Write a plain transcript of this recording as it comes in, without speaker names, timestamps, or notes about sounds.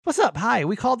What's up? Hi.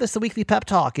 We call this the Weekly Pep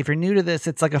Talk. If you're new to this,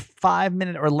 it's like a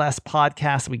 5-minute or less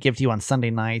podcast we give to you on Sunday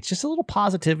nights. Just a little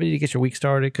positivity to get your week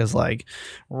started. Because like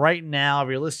right now, if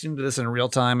you're listening to this in real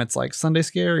time, it's like Sunday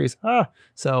scaries.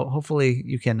 So hopefully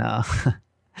you can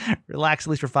relax at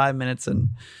least for 5 minutes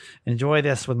and enjoy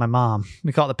this with my mom.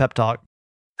 We call it the Pep Talk.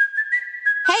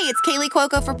 Hey, it's Kaylee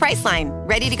Cuoco for Priceline.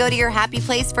 Ready to go to your happy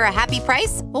place for a happy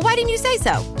price? Well, why didn't you say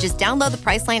so? Just download the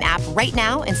Priceline app right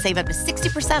now and save up to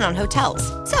 60% on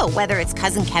hotels. So whether it's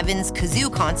Cousin Kevin's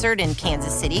Kazoo Concert in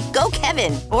Kansas City, go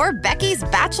Kevin, or Becky's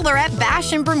Bachelorette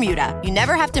Bash in Bermuda, you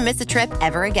never have to miss a trip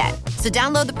ever again. So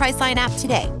download the Priceline app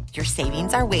today. Your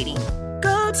savings are waiting.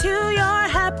 Go to your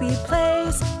happy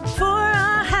place for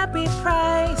a happy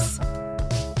price.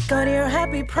 Go to your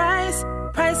happy price,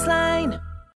 Priceline.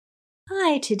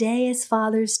 Hi, today is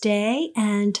Father's Day,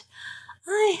 and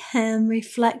I am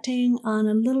reflecting on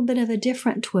a little bit of a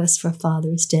different twist for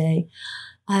Father's Day.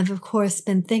 I've, of course,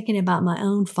 been thinking about my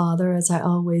own father, as I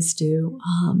always do,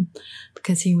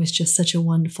 because he was just such a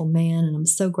wonderful man, and I'm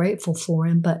so grateful for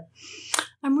him. But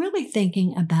I'm really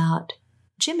thinking about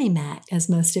Jimmy Mack, as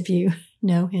most of you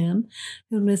know him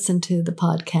who listen to the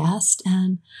podcast,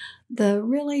 and the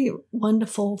really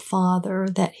wonderful father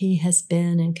that he has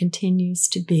been and continues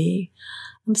to be.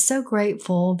 I'm so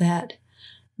grateful that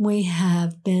we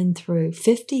have been through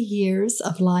 50 years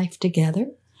of life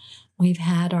together. We've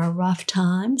had our rough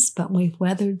times, but we've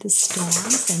weathered the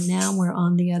storms, and now we're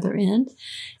on the other end.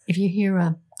 If you hear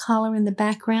a caller in the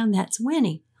background, that's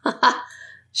Winnie.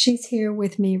 She's here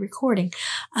with me recording.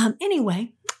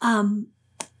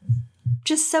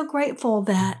 Just so grateful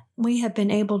that we have been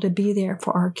able to be there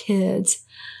for our kids.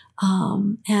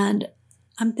 And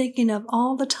I'm thinking of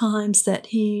all the times that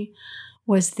he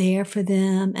was there for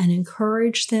them and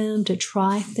encouraged them to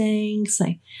try things,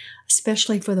 like,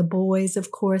 especially for the boys.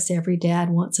 Of course, every dad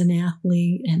wants an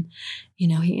athlete. And,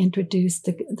 he introduced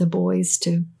the boys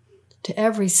to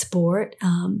every sport.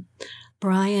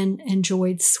 Brian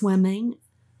enjoyed swimming.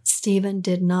 Stephen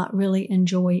did not really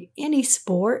enjoy any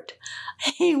sport.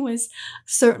 He was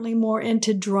certainly more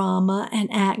into drama and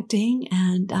acting,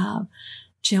 and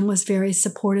Jim was very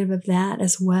supportive of that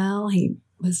as well. He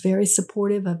was very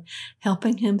supportive of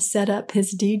helping him set up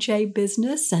his DJ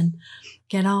business and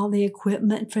get all the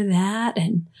equipment for that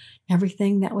and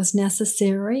everything that was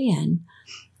necessary. And,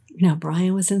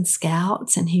 Brian was in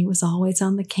Scouts, and he was always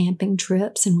on the camping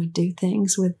trips and would do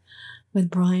things with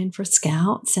Brian for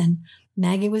Scouts. And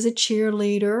Maggie was a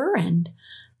cheerleader, and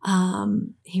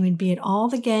he would be at all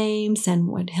the games and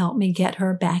would help me get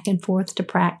her back and forth to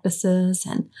practices.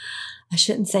 And I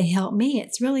shouldn't say help me.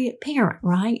 It's really a parent,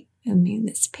 right? I mean,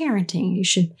 it's parenting. You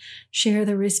should share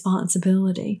the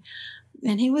responsibility.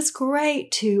 And he was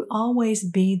great to always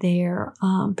be there,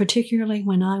 particularly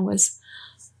when I was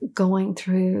going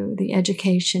through the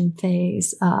education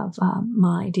phase of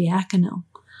my diaconal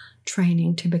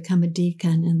training to become a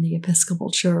deacon in the Episcopal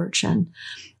Church, and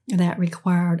that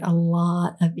required a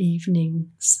lot of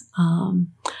evenings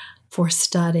for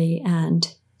study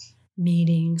and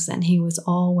meetings, and he was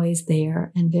always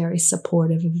there and very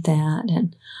supportive of that,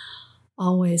 and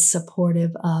always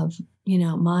supportive of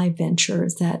my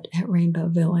ventures at Rainbow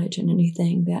Village and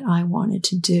anything that I wanted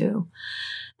to do.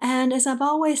 And as I've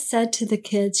always said to the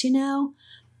kids,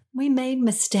 we made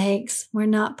mistakes. We're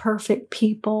not perfect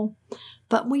people,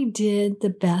 but we did the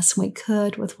best we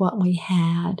could with what we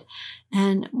had.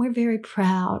 And we're very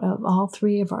proud of all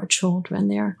three of our children.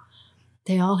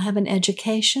 They all have an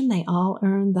education. They all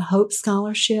earned the Hope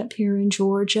Scholarship here in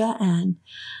Georgia, and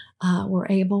were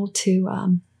able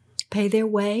to pay their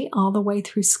way all the way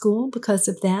through school because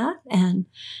of that. And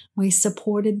we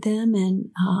supported them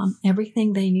in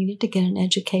everything they needed to get an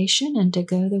education and to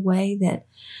go the way that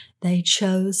they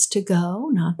chose to go,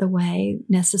 not the way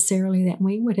necessarily that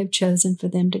we would have chosen for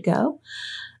them to go.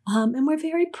 And we're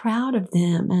very proud of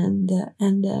them and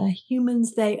the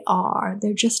humans they are.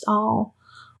 They're just all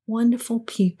wonderful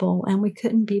people, and we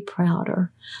couldn't be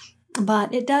prouder.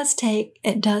 But it does take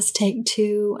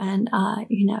two. And,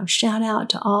 shout out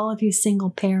to all of you single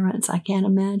parents. I can't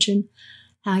imagine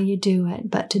how you do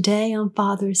it. But today on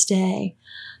Father's Day,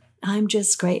 I'm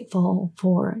just grateful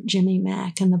for Jimmy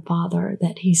Mack and the father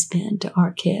that he's been to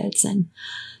our kids. And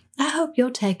I hope you'll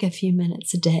take a few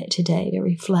minutes today to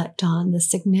reflect on the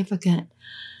significant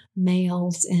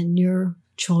males in your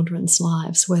children's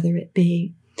lives, whether it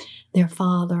be their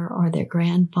father or their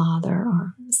grandfather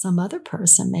or some other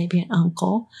person, maybe an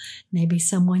uncle, maybe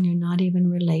someone you're not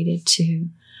even related to,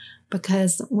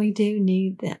 because we do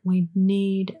need that. We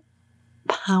need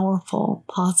powerful,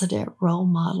 positive role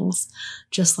models,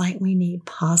 just like we need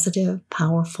positive,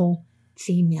 powerful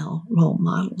female role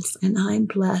models. And I'm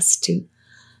blessed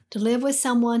to live with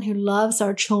someone who loves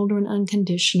our children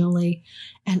unconditionally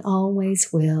and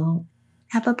always will.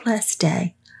 Have a blessed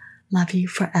day. Love you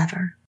forever.